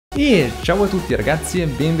E ciao a tutti ragazzi e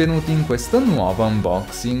benvenuti in questo nuovo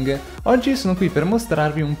unboxing. Oggi sono qui per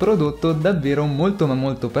mostrarvi un prodotto davvero molto ma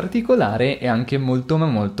molto particolare e anche molto ma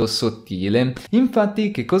molto sottile.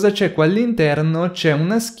 Infatti che cosa c'è qua all'interno? C'è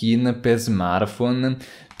una skin per smartphone.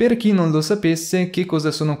 Per chi non lo sapesse, che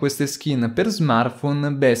cosa sono queste skin per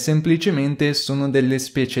smartphone? Beh, semplicemente sono delle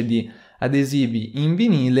specie di adesivi in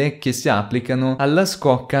vinile che si applicano alla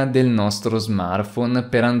scocca del nostro smartphone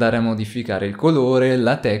per andare a modificare il colore,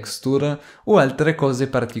 la texture o altre cose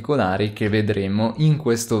particolari che vedremo in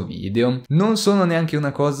questo video. Non sono neanche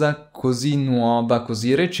una cosa così nuova,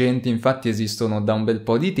 così recente, infatti esistono da un bel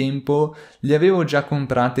po' di tempo, le avevo già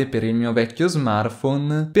comprate per il mio vecchio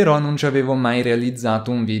smartphone, però non ci avevo mai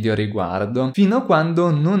realizzato un video a riguardo, fino a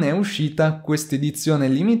quando non è uscita questa edizione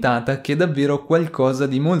limitata che è davvero qualcosa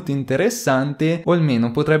di molto interessante, o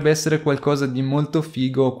almeno potrebbe essere qualcosa di molto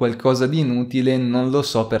figo o qualcosa di inutile, non lo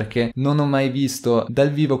so perché non ho mai visto dal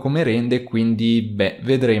vivo come rende, quindi beh,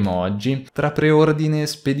 vedremo oggi. Tra preordine,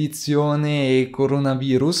 spedizione e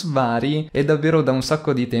coronavirus vari è davvero da un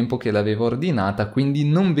sacco di tempo che l'avevo ordinata, quindi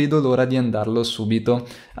non vedo l'ora di andarlo subito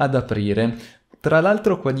ad aprire. Tra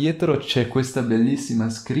l'altro qua dietro c'è questa bellissima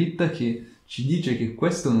scritta che ci dice che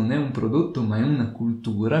questo non è un prodotto ma è una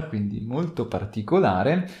cultura, quindi molto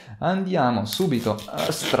particolare. Andiamo subito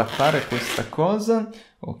a strappare questa cosa,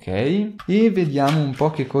 ok, e vediamo un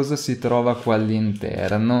po' che cosa si trova qua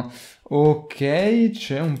all'interno. Ok,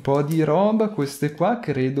 c'è un po' di roba, queste qua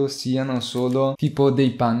credo siano solo tipo dei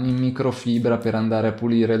panni in microfibra per andare a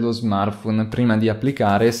pulire lo smartphone prima di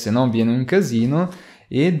applicare, se no viene un casino.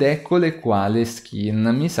 Ed eccole qua le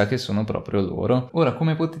skin, mi sa che sono proprio loro. Ora,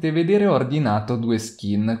 come potete vedere ho ordinato due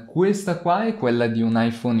skin, questa qua è quella di un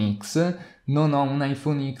iPhone X, non ho un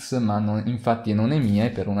iPhone X ma infatti non è mia, è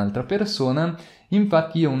per un'altra persona.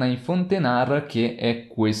 Infatti io ho un iPhone XR che è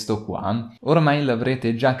questo qua. Ormai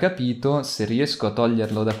l'avrete già capito se riesco a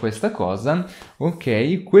toglierlo da questa cosa.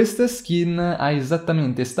 Ok, questa skin ha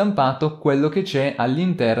esattamente stampato quello che c'è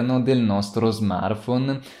all'interno del nostro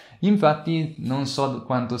smartphone. Infatti non so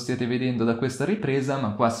quanto stiate vedendo da questa ripresa, ma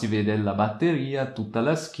qua si vede la batteria, tutta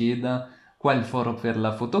la scheda, qua il foro per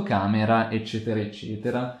la fotocamera, eccetera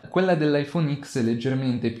eccetera. Quella dell'iPhone X è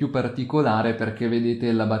leggermente più particolare perché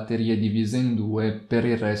vedete la batteria è divisa in due, per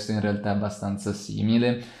il resto in realtà è abbastanza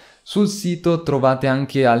simile. Sul sito trovate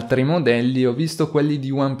anche altri modelli, ho visto quelli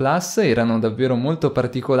di OnePlus, erano davvero molto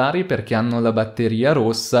particolari perché hanno la batteria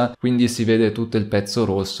rossa, quindi si vede tutto il pezzo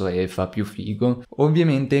rosso e fa più figo.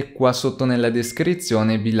 Ovviamente qua sotto nella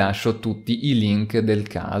descrizione vi lascio tutti i link del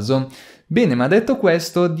caso. Bene, ma detto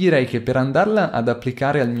questo, direi che per andarla ad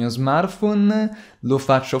applicare al mio smartphone lo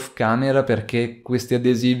faccio off camera perché questi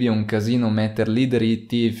adesivi è un casino metterli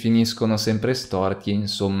dritti, finiscono sempre storti e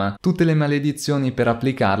insomma tutte le maledizioni per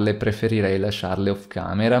applicarle preferirei lasciarle off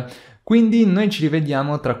camera. Quindi noi ci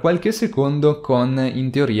rivediamo tra qualche secondo con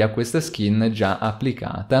in teoria questa skin già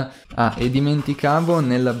applicata. Ah, e dimenticavo,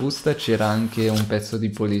 nella busta c'era anche un pezzo di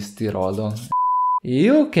polistirolo.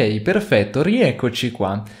 E ok, perfetto, rieccoci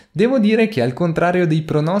qua. Devo dire che al contrario dei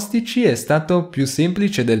pronostici è stato più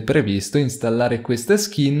semplice del previsto installare questa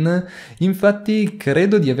skin, infatti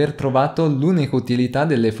credo di aver trovato l'unica utilità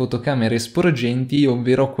delle fotocamere sporgenti,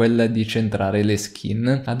 ovvero quella di centrare le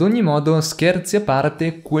skin. Ad ogni modo, scherzi a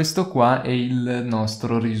parte, questo qua è il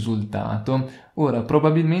nostro risultato. Ora,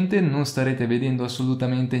 probabilmente non starete vedendo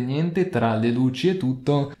assolutamente niente tra le luci e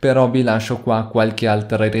tutto, però vi lascio qua qualche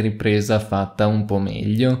altra ripresa fatta un po'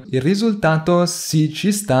 meglio. Il risultato sì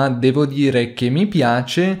ci sta, devo dire che mi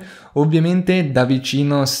piace. Ovviamente da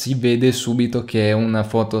vicino si vede subito che è una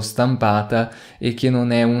foto stampata e che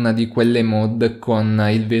non è una di quelle mod con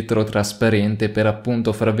il vetro trasparente per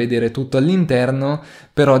appunto far vedere tutto all'interno,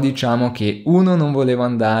 però diciamo che uno non volevo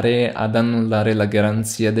andare ad annullare la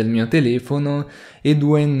garanzia del mio telefono e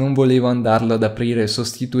due non volevo andarlo ad aprire e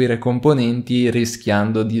sostituire componenti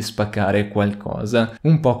rischiando di spaccare qualcosa,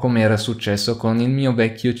 un po' come era successo con il mio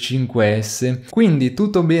vecchio 5S. Quindi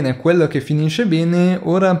tutto bene quello che finisce bene.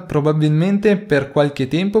 Ora probabilmente per qualche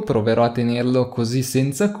tempo proverò a tenerlo così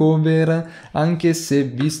senza cover, anche se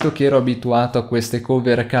visto che ero abituato a queste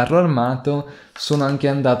cover carro armato sono anche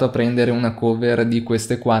andato a prendere una cover di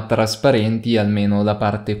queste qua trasparenti, almeno la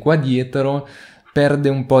parte qua dietro. Perde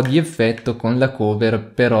un po' di effetto con la cover,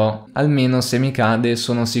 però almeno se mi cade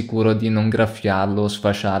sono sicuro di non graffiarlo o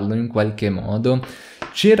sfasciarlo in qualche modo.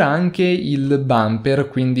 C'era anche il bumper,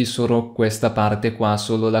 quindi solo questa parte qua,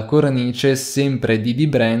 solo la cornice, sempre di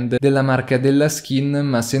dbrand della marca della skin,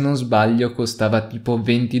 ma se non sbaglio costava tipo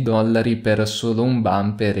 $20 per solo un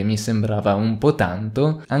bumper e mi sembrava un po'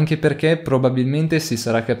 tanto, anche perché probabilmente si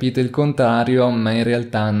sarà capito il contrario, ma in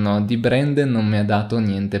realtà no, dbrand non mi ha dato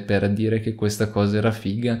niente per dire che questa cosa era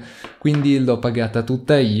figa, quindi l'ho pagata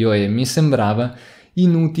tutta io e mi sembrava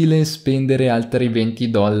inutile spendere altri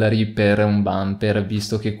 $20 per un bumper,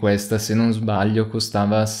 visto che questa, se non sbaglio,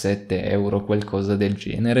 costava 7 euro, qualcosa del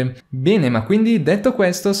genere. Bene, ma quindi detto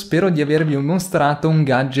questo, spero di avervi mostrato un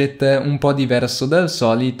gadget un po' diverso dal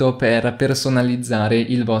solito per personalizzare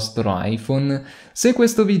il vostro iPhone. Se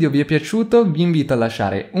questo video vi è piaciuto, vi invito a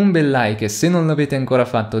lasciare un bel like e se non l'avete ancora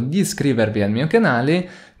fatto di iscrivervi al mio canale.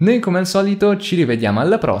 Noi come al solito ci rivediamo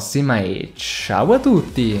alla prossima e ciao a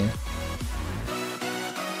tutti!